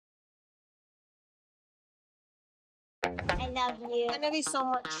I love you. I love you so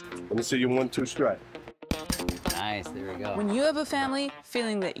much. Let me see your 1-2 strike. Nice, there we go. When you have a family,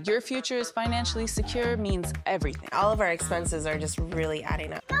 feeling that your future is financially secure means everything. All of our expenses are just really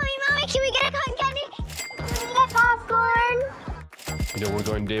adding up. Mommy, can we get a cotton candy? Can we get popcorn? You know, we're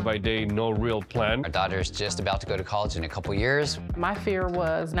going day by day, no real plan. Our daughter's just about to go to college in a couple years. My fear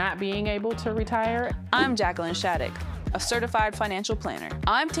was not being able to retire. I'm Jacqueline Schadeck, a certified financial planner.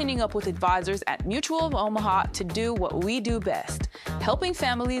 I'm teaming up with advisors at Mutual of Omaha to do what we do best, helping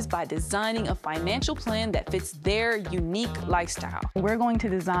families by designing a financial plan that fits their unique lifestyle. We're going to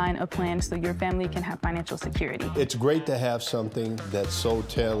design a plan so your family can have financial security. It's great to have something that's so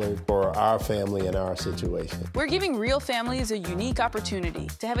tailored for our family and our situation. We're giving real families a unique opportunity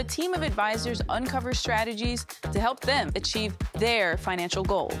to have a team of advisors uncover strategies to help them achieve their financial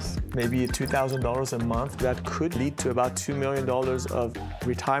goals. Maybe $2,000 a month, that could lead to about $2 million of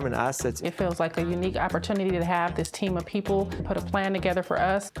retirement assets. It feels like a unique opportunity to have this team of people put a plan together for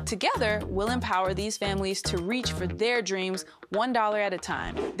us. Together, we'll empower these families to reach for their dreams $1 at a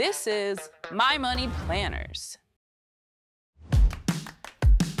time. This is My Money Planners.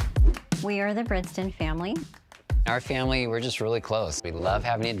 We are the Bridston family. Our family, we're just really close. We love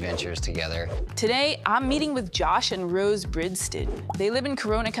having adventures together. Today, I'm meeting with Josh and Rose Bridston. They live in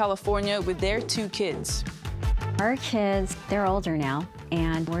Corona, California with their 2 kids. Our kids, they're older now,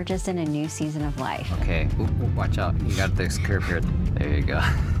 and we're just in a new season of life. Okay, watch out. You got this curve here. There you go.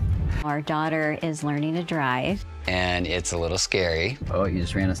 Our daughter is learning to drive. And it's a little scary. Oh, you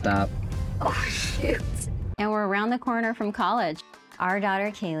just ran a stop. Oh, shoot. And we're around the corner from college. Our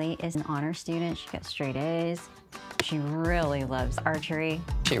daughter, Kaylee, is an honor student. She got straight A's. She really loves archery.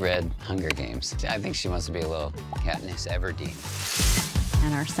 She read Hunger Games. I think she wants to be a little Katniss Everdeen.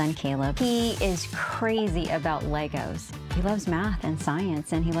 And our son, Caleb, he is crazy about Legos. He loves math and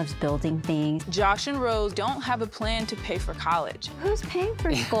science, and he loves building things. Josh and Rose don't have a plan to pay for college. Who's paying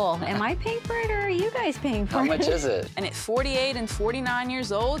for school? Am I paying for it, or are you guys paying for it? How much is it? And at 48 and 49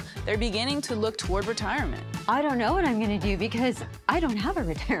 years old, they're beginning to look toward retirement. I don't know what I'm gonna do because I don't have a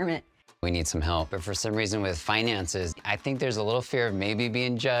retirement. We need some help, but for some reason with finances, I think there's a little fear of maybe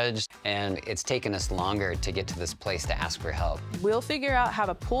being judged, and it's taken us longer to get to this place to ask for help. We'll figure out how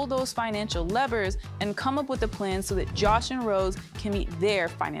to pull those financial levers and come up with a plan so that Josh and Rose can meet their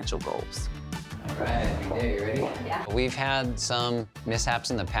financial goals. All right, you ready? Yeah. We've had some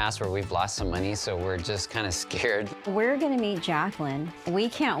mishaps in the past where we've lost some money, so we're just kind of scared. We're gonna meet Jacqueline. We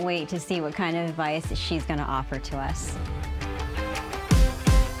can't wait to see what kind of advice she's gonna offer to us.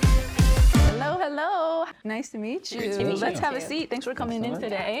 Hello. Nice to meet you. Nice to meet you. Let's have a seat. Thanks for coming in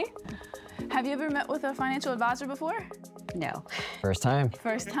today. Have you ever met with a financial advisor before? No. First time.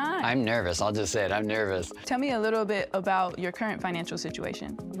 First time. I'm nervous. I'll just say it. I'm nervous. Tell me a little bit about your current financial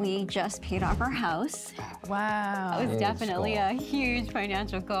situation. We just paid off our house. Wow. It was definitely a huge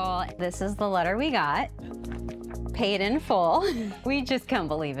financial goal. This is the letter we got. Paid in full. We just can't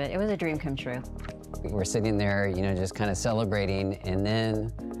believe it. It was a dream come true. We're sitting there, you know, just kind of celebrating, and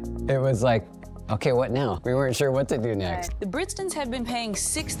then it was like, okay, what now? We weren't sure what to do next. The Bridstons have been paying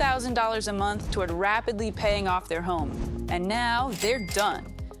 $6,000 a month toward rapidly paying off their home, and now they're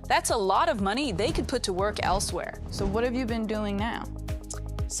done. That's a lot of money they could put to work elsewhere. So what have you been doing now?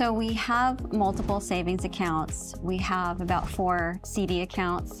 So we have multiple savings accounts. We have about 4 CD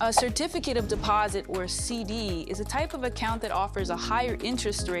accounts. A certificate of deposit, or CD, is a type of account that offers a higher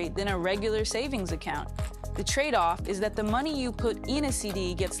interest rate than a regular savings account. The trade-off is that the money you put in a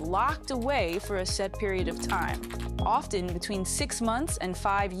CD gets locked away for a set period of time, often between 6 months and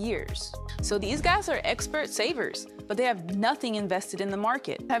 5 years. So these guys are expert savers, but they have nothing invested in the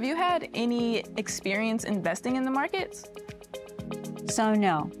market. Have you had any experience investing in the markets? So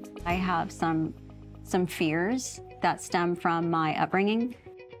no, I have some fears that stem from my upbringing.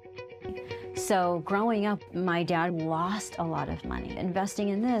 So growing up, my dad lost a lot of money investing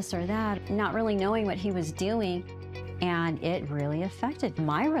in this or that, not really knowing what he was doing. And it really affected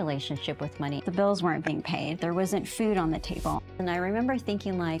my relationship with money. The bills weren't being paid. There wasn't food on the table. And I remember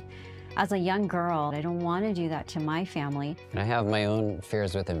thinking, like, as a young girl, I don't want to do that to my family. And I have my own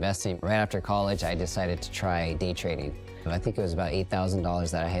fears with investing. Right after college, I decided to try day trading. I think it was about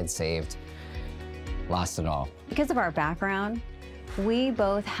 $8,000 that I had saved. Lost it all. Because of our background, we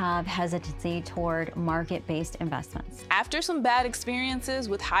both have hesitancy toward market-based investments. After some bad experiences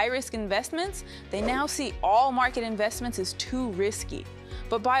with high-risk investments, they now see all market investments as too risky.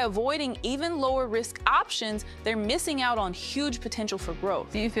 But by avoiding even lower risk options, they're missing out on huge potential for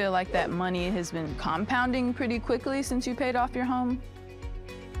growth. Do you feel like that money has been compounding pretty quickly since you paid off your home?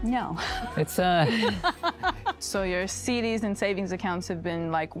 No. It's So your CDs and savings accounts have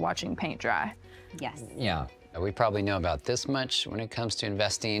been like watching paint dry? Yes. Yeah. We probably know about this much when it comes to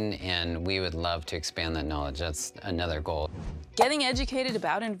investing, and we would love to expand that knowledge. That's another goal. Getting educated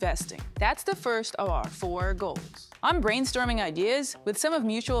about investing. That's the first of our 4 goals. I'm brainstorming ideas with some of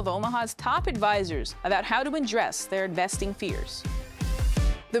Mutual of Omaha's top advisors about how to address their investing fears.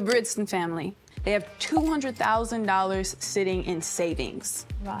 The Bridston family. They have $200,000 sitting in savings.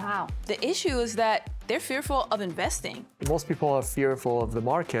 Wow. The issue is that they're fearful of investing. Most people are fearful of the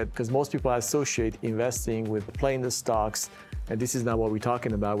market because most people associate investing with playing the stocks. And this is not what we're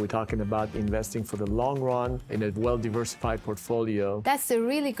talking about. We're talking about investing for the long run in a well-diversified portfolio. That's a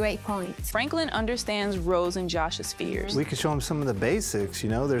really great point. Franklin understands Rose and Josh's fears. We could show them some of the basics, you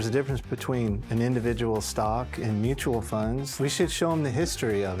know? There's a difference between an individual stock and mutual funds. We should show them the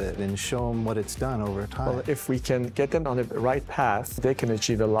history of it and show them what it's done over time. Well, if we can get them on the right path, they can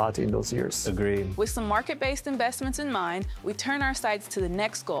achieve a lot in those years. Agreed. With some market-based investments in mind, we turn our sights to the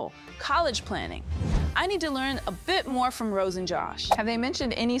next goal, college planning. I need to learn a bit more from Rose and Josh. Have they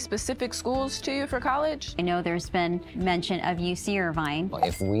mentioned any specific schools to you for college? I know there's been mention of UC Irvine. Well,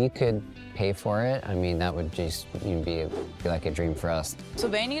 if we could pay for it, I mean, that would just be like a dream for us. So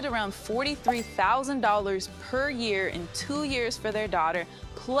they need around $43,000 per year in 2 years for their daughter,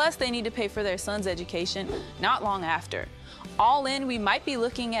 plus they need to pay for their son's education not long after. All in, we might be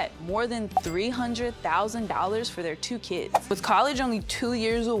looking at more than $300,000 for their 2 kids. With college only 2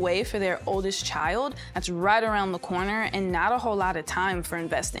 years away for their oldest child, that's right around the corner and not a whole lot of time for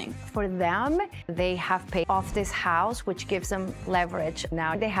investing. For them, they have paid off this house, which gives them leverage.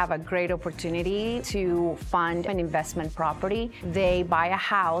 Now they have a great opportunity to fund an investment property. They buy a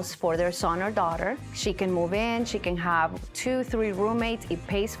house for their son or daughter. She can move in, she can have 2, 3 roommates. It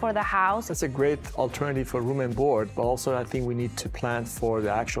pays for the house. That's a great alternative for room and board, but also I think we need to plan for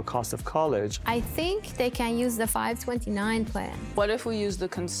the actual cost of college. I think they can use the 529 plan. What if we use the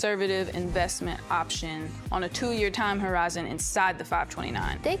conservative investment option on a 2-year time horizon inside the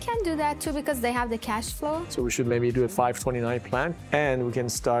 529? They can do that too because they have the cash flow. So we should maybe do a 529 plan, and we can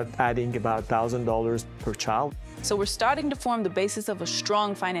start adding about $1,000 per child. So we're starting to form the basis of a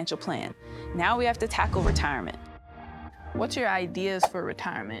strong financial plan. Now we have to tackle retirement. What's your ideas for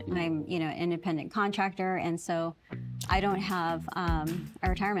retirement? I'm, independent contractor, and so I don't have a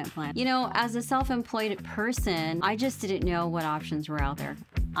retirement plan. As a self-employed person, I just didn't know what options were out there.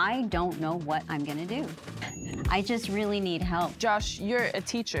 I don't know what I'm gonna do. I just really need help. Josh, you're a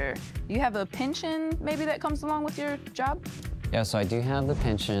teacher. Do you have a pension maybe that comes along with your job? Yeah, so I do have the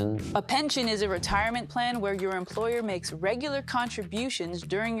pension. A pension is a retirement plan where your employer makes regular contributions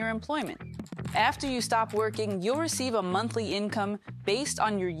during your employment. After you stop working, you'll receive a monthly income based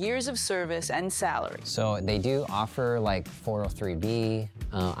on your years of service and salary. So they do offer like 403B.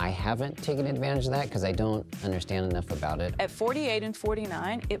 I haven't taken advantage of that because I don't understand enough about it. At 48 and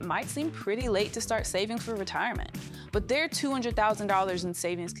 49, it might seem pretty late to start saving for retirement, but their $200,000 in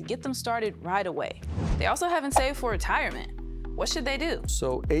savings could get them started right away. They also haven't saved for retirement. What should they do?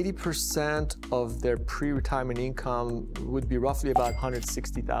 So 80% of their pre-retirement income would be roughly about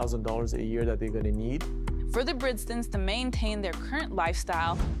 $160,000 a year that they're going to need. For the Bridstons to maintain their current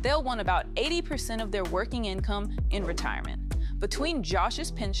lifestyle, they'll want about 80% of their working income in retirement. Between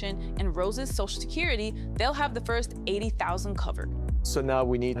Josh's pension and Rose's Social Security, they'll have the first $80,000 covered. So now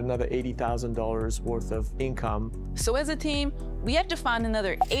we need another $80,000 worth of income. So as a team, we have to find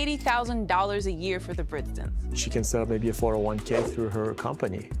another $80,000 a year for the Bridstons. She can set up maybe a 401k through her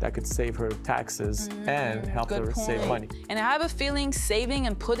company. That could save her taxes and help her save money. And I have a feeling saving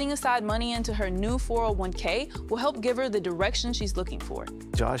and putting aside money into her new 401k will help give her the direction she's looking for.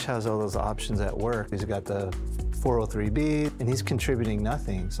 Josh has all those options at work. He's got the 403B, and he's contributing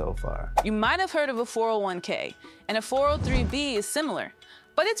nothing so far. You might have heard of a 401k, and a 403B is similar,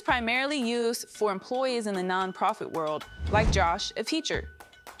 but it's primarily used for employees in the nonprofit world, like Josh, a teacher.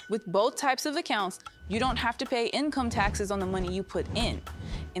 With both types of accounts, you don't have to pay income taxes on the money you put in.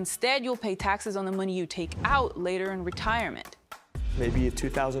 Instead, you'll pay taxes on the money you take out later in retirement. Maybe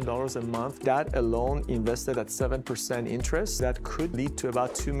 $2,000 a month. That alone, invested at 7% interest, that could lead to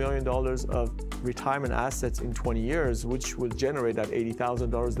about $2 million of retirement assets in 20 years, which will generate that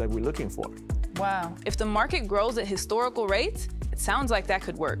 $80,000 that we're looking for. Wow. If the market grows at historical rates, it sounds like that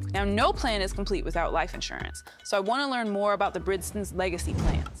could work. Now, no plan is complete without life insurance, so I want to learn more about the Bridstons' legacy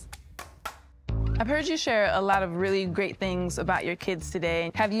plans. I've heard you share a lot of really great things about your kids today.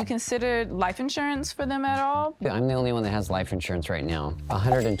 Have you considered life insurance for them at all? I'm the only one that has life insurance right now, a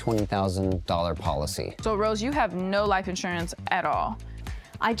 $120,000 policy. So Rose, you have no life insurance at all.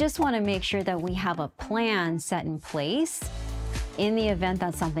 I just want to make sure that we have a plan set in place in the event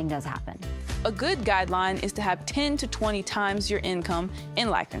that something does happen. A good guideline is to have 10 to 20 times your income in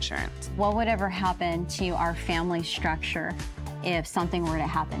life insurance. What would ever happen to our family structure if something were to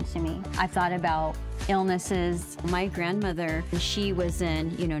happen to me? I thought about illnesses. My grandmother, she was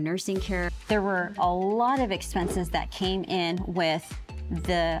in, nursing care. There were a lot of expenses that came in with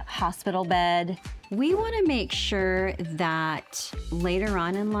the hospital bed. We want to make sure that later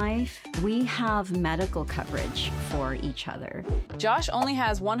on in life, we have medical coverage for each other. Josh only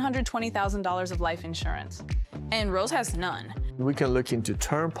has $120,000 of life insurance, and Rose has none. We can look into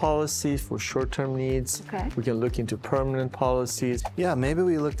term policies for short-term needs. Okay. We can look into permanent policies. Yeah, maybe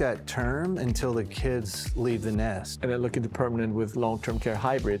we looked at term until the kids leave the nest. And then look into permanent with long-term care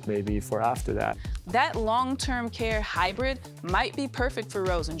hybrid maybe for after that. That long-term care hybrid might be perfect for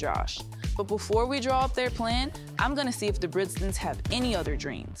Rose and Josh. But before we draw up their plan, I'm gonna see if the Bridstons have any other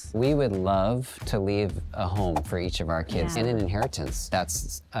dreams. We would love to leave a home for each of our kids and an inheritance.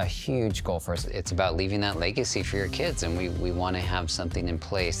 That's a huge goal for us. It's about leaving that legacy for your kids, and we want to have something in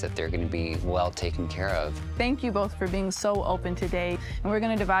place that they're going to be well taken care of. Thank you both for being so open today, and we're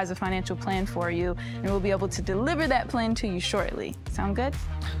gonna devise a financial plan for you, and we'll be able to deliver that plan to you shortly. Sound good?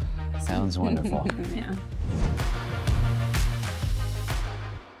 Sounds wonderful. Yeah.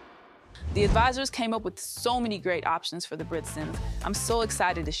 The advisors came up with so many great options for the Bridstons. I'm so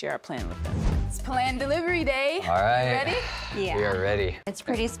excited to share our plan with them. It's plan delivery day. All right. You ready? Yeah. We are ready. It's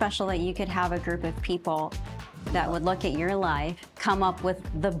pretty special that you could have a group of people that would look at your life, come up with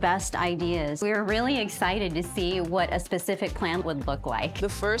the best ideas. We were really excited to see what a specific plan would look like. The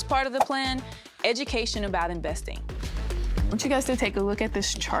first part of the plan, education about investing. I want you guys to take a look at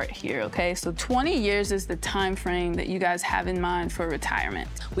this chart here, okay? So 20 years is the time frame that you guys have in mind for retirement.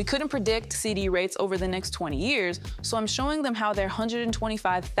 We couldn't predict CD rates over the next 20 years, so I'm showing them how their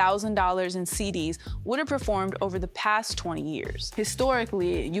 $125,000 in CDs would have performed over the past 20 years.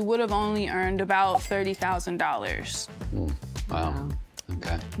 Historically, you would have only earned about $30,000. Wow.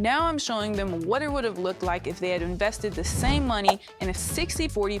 Okay. Now I'm showing them what it would have looked like if they had invested the same money in a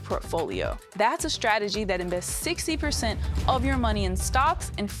 60-40 portfolio. That's a strategy that invests 60% of your money in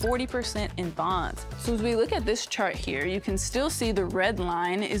stocks and 40% in bonds. So as we look at this chart here, you can still see the red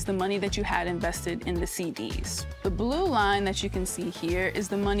line is the money that you had invested in the CDs. The blue line that you can see here is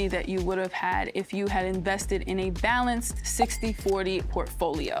the money that you would have had if you had invested in a balanced 60-40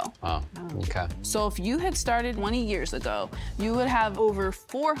 portfolio. Wow. Okay. So if you had started 20 years ago, you would have over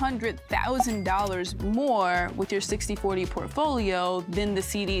 $400,000 more with your 60-40 portfolio than the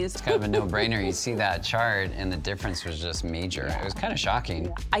CDs. It's kind of a no-brainer. You see that chart, and the difference was just major. It was kind of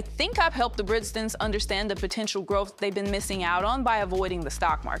shocking. I think I've helped the Bridstons understand the potential growth they've been missing out on by avoiding the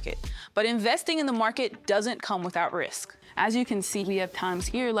stock market. But investing in the market doesn't come without risk. As you can see, we have times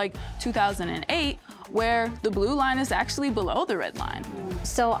here like 2008 where the blue line is actually below the red line.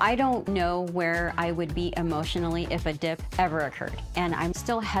 So I don't know where I would be emotionally if a dip ever occurred. And I'm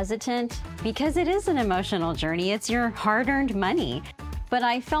still hesitant because it is an emotional journey. It's your hard-earned money. But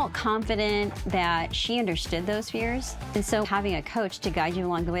I felt confident that she understood those fears. And so having a coach to guide you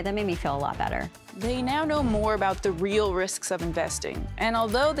along the way, that made me feel a lot better. They now know more about the real risks of investing. And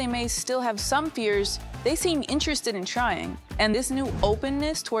although they may still have some fears, they seem interested in trying. And this new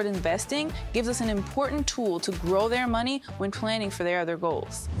openness toward investing gives us an important tool to grow their money when planning for their other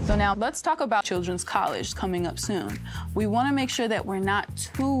goals. So now let's talk about children's college coming up soon. We want to make sure that we're not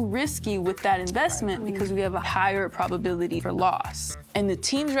too risky with that investment because we have a higher probability for loss. And the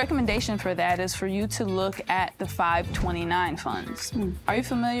team's recommendation for that is for you to look at the 529 funds. Are you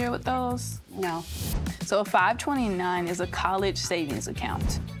familiar with those? No. So a 529 is a college savings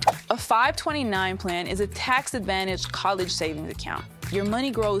account. A 529 plan is a tax-advantaged college savings account. Your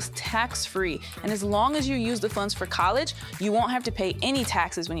money grows tax-free, and as long as you use the funds for college, you won't have to pay any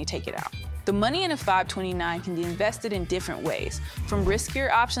taxes when you take it out. The money in a 529 can be invested in different ways, from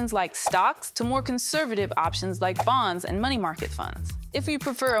riskier options like stocks to more conservative options like bonds and money market funds. If you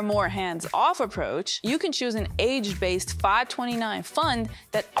prefer a more hands-off approach, you can choose an age-based 529 fund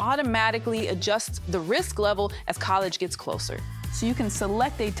that automatically adjusts the risk level as college gets closer. So you can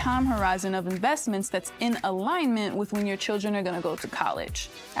select a time horizon of investments that's in alignment with when your children are going to go to college.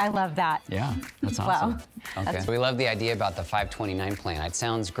 I love that. Yeah, that's awesome. Wow. Okay. So we love the idea about the 529 plan. It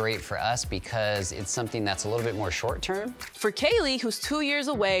sounds great for us because it's something that's a little bit more short-term. For Kaylee, who's 2 years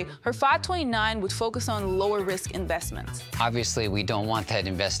away, her 529 would focus on lower-risk investments. Obviously, we don't want that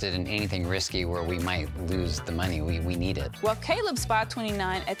invested in anything risky where we might lose the money. We need it. While Caleb's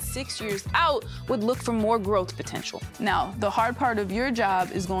 529 at 6 years out would look for more growth potential. Now, the hard part of your job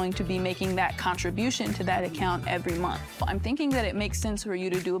is going to be making that contribution to that account every month. I'm thinking that it makes sense for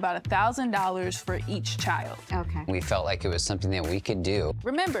you to do about $1,000 for each child. Okay. We felt like it was something that we could do.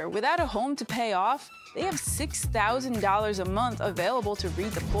 Remember, without a home to pay off, they have $6,000 a month available to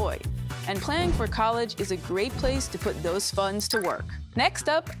redeploy. And planning for college is a great place to put those funds to work. Next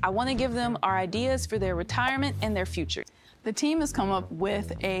up, I want to give them our ideas for their retirement and their future. The team has come up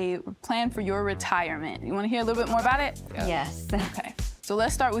with a plan for your retirement. You want to hear a little bit more about it? Yeah. Yes. Okay, so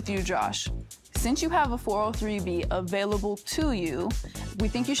let's start with you, Josh. Since you have a 403B available to you, we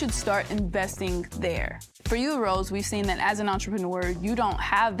think you should start investing there. For you, Rose, we've seen that as an entrepreneur, you don't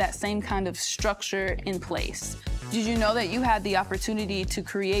have that same kind of structure in place. Did you know that you had the opportunity to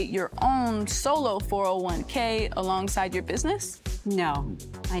create your own solo 401k alongside your business? No,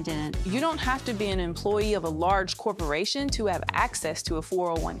 I didn't. You don't have to be an employee of a large corporation to have access to a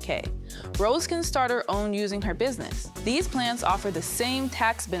 401k. Rose can start her own using her business. These plans offer the same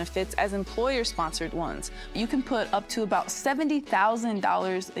tax benefits as employer-sponsored ones. You can put up to about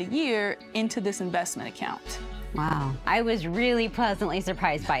 $70,000 a year into this investment account. Wow. I was really pleasantly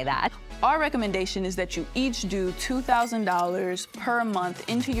surprised by that. Our recommendation is that you each do $2,000 per month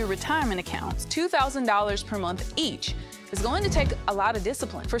into your retirement accounts. $2,000 per month each is going to take a lot of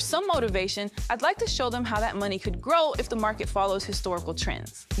discipline. For some motivation, I'd like to show them how that money could grow if the market follows historical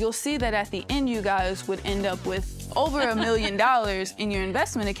trends. You'll see that at the end, you guys would end up with over $1 million in your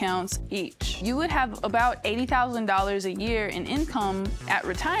investment accounts each. You would have about $80,000 a year in income at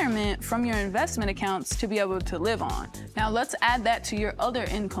retirement from your investment accounts to be able to live on. Now let's add that to your other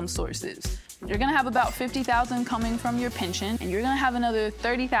income sources. You're gonna have about $50,000 coming from your pension, and you're gonna have another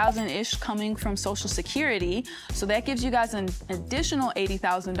 $30,000-ish coming from Social Security. So that gives you guys an additional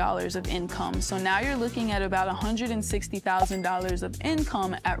 $80,000 of income. So now you're looking at about $160,000 of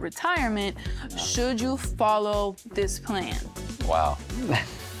income at retirement, should you follow this plan. Wow.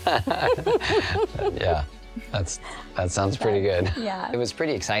 Yeah. That sounds pretty good. Yeah. It was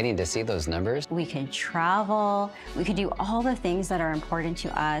pretty exciting to see those numbers. We could travel, we could do all the things that are important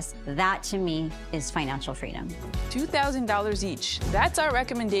to us. That, to me, is financial freedom. $2,000 each. That's our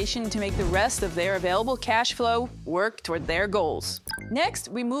recommendation to make the rest of their available cash flow work toward their goals. Next,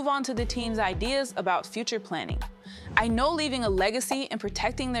 we move on to the team's ideas about future planning. I know leaving a legacy and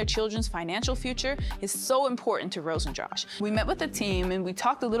protecting their children's financial future is so important to Rose and Josh. We met with the team and we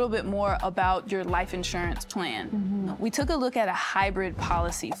talked a little bit more about your life insurance plan. We took a look at a hybrid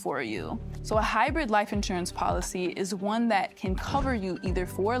policy for you. So a hybrid life insurance policy is one that can cover you either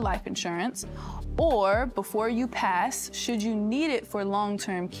for life insurance or before you pass, should you need it for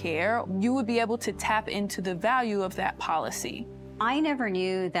long-term care, you would be able to tap into the value of that policy. I never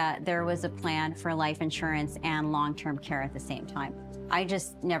knew that there was a plan for life insurance and long-term care at the same time. I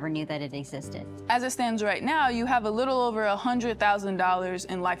just never knew that it existed. As it stands right now, you have a little over $100,000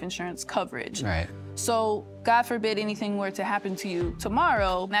 in life insurance coverage. Right. So God forbid anything were to happen to you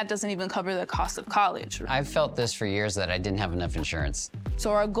tomorrow, that doesn't even cover the cost of college. I've felt this for years that I didn't have enough insurance.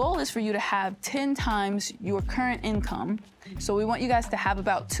 So our goal is for you to have 10 times your current income. So we want you guys to have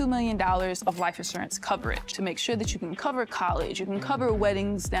about $2 million of life insurance coverage to make sure that you can cover college, you can cover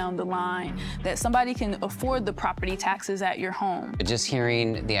weddings down the line, that somebody can afford the property taxes at your home. Just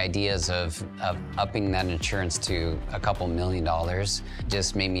hearing the ideas of upping that insurance to a couple $1 million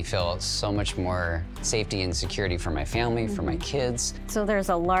just made me feel so much more safety and security for my family, for my kids. So there's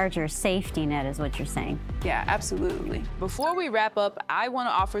a larger safety net is what you're saying. Yeah, absolutely. Before we wrap up, I want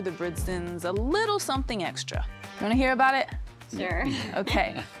to offer the Bridstons a little something extra. You want to hear about it? Sure.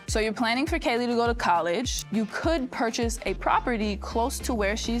 Okay, so you're planning for Kaylee to go to college. You could purchase a property close to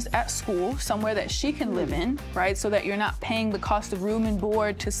where she's at school, somewhere that she can live in, right? So that you're not paying the cost of room and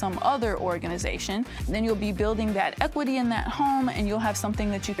board to some other organization. Then you'll be building that equity in that home and you'll have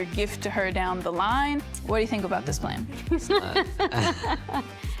something that you could gift to her down the line. What do you think about this plan?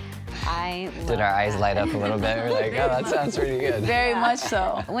 Did our eyes light up a little bit? We're like, oh, that sounds pretty good. Very much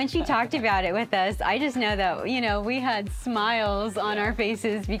so. When she talked about it with us, I just know that, you know, we had smiles on our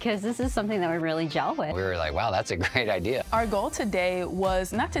faces because this is something that we really gel with. We were like, wow, that's a great idea. Our goal today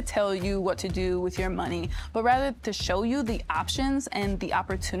was not to tell you what to do with your money, but rather to show you the options and the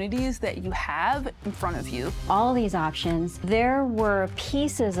opportunities that you have in front of you. All these options, there were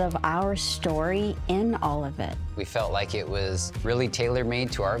pieces of our story in all of it. We felt like it was really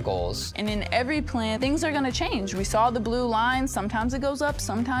tailor-made to our goals. And in every plan, things are gonna change. We saw the blue line, sometimes it goes up,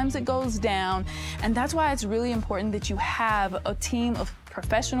 sometimes it goes down. And that's why it's really important that you have a team of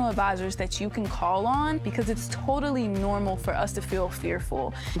professional advisors that you can call on, because it's totally normal for us to feel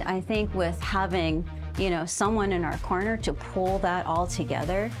fearful. I think with having, you know, someone in our corner to pull that all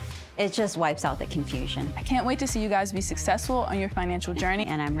together, It just wipes out the confusion. I can't wait to see you guys be successful on your financial journey.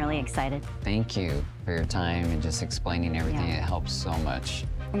 And I'm really excited. Thank you for your time and just explaining everything. It helps so much.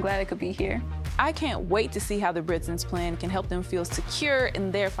 I'm glad I could be here. I can't wait to see how the Bridston's plan can help them feel secure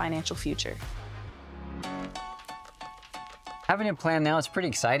in their financial future. Having a plan now is pretty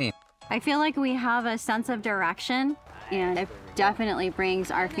exciting. I feel like we have a sense of direction, and it definitely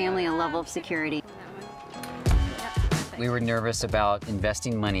brings our family a level of security. We were nervous about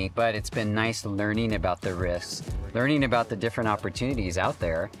investing money, but it's been nice learning about the risks, learning about the different opportunities out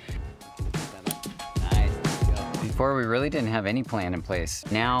there. Before, we really didn't have any plan in place.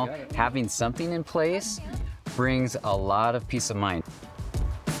 Now, having something in place brings a lot of peace of mind.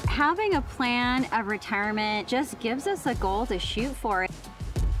 Having a plan of retirement just gives us a goal to shoot for.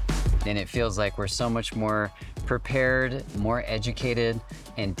 And it feels like we're so much more prepared, more educated,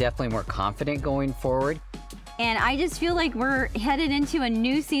 and definitely more confident going forward. And I just feel like we're headed into a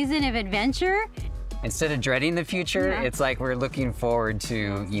new season of adventure. Instead of dreading the future, it's like we're looking forward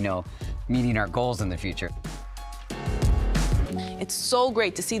to, you know, meeting our goals in the future. It's so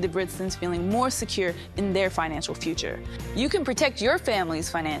great to see the Bridstons feeling more secure in their financial future. You can protect your family's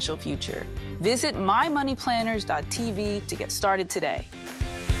financial future. Visit mymoneyplanners.tv to get started today.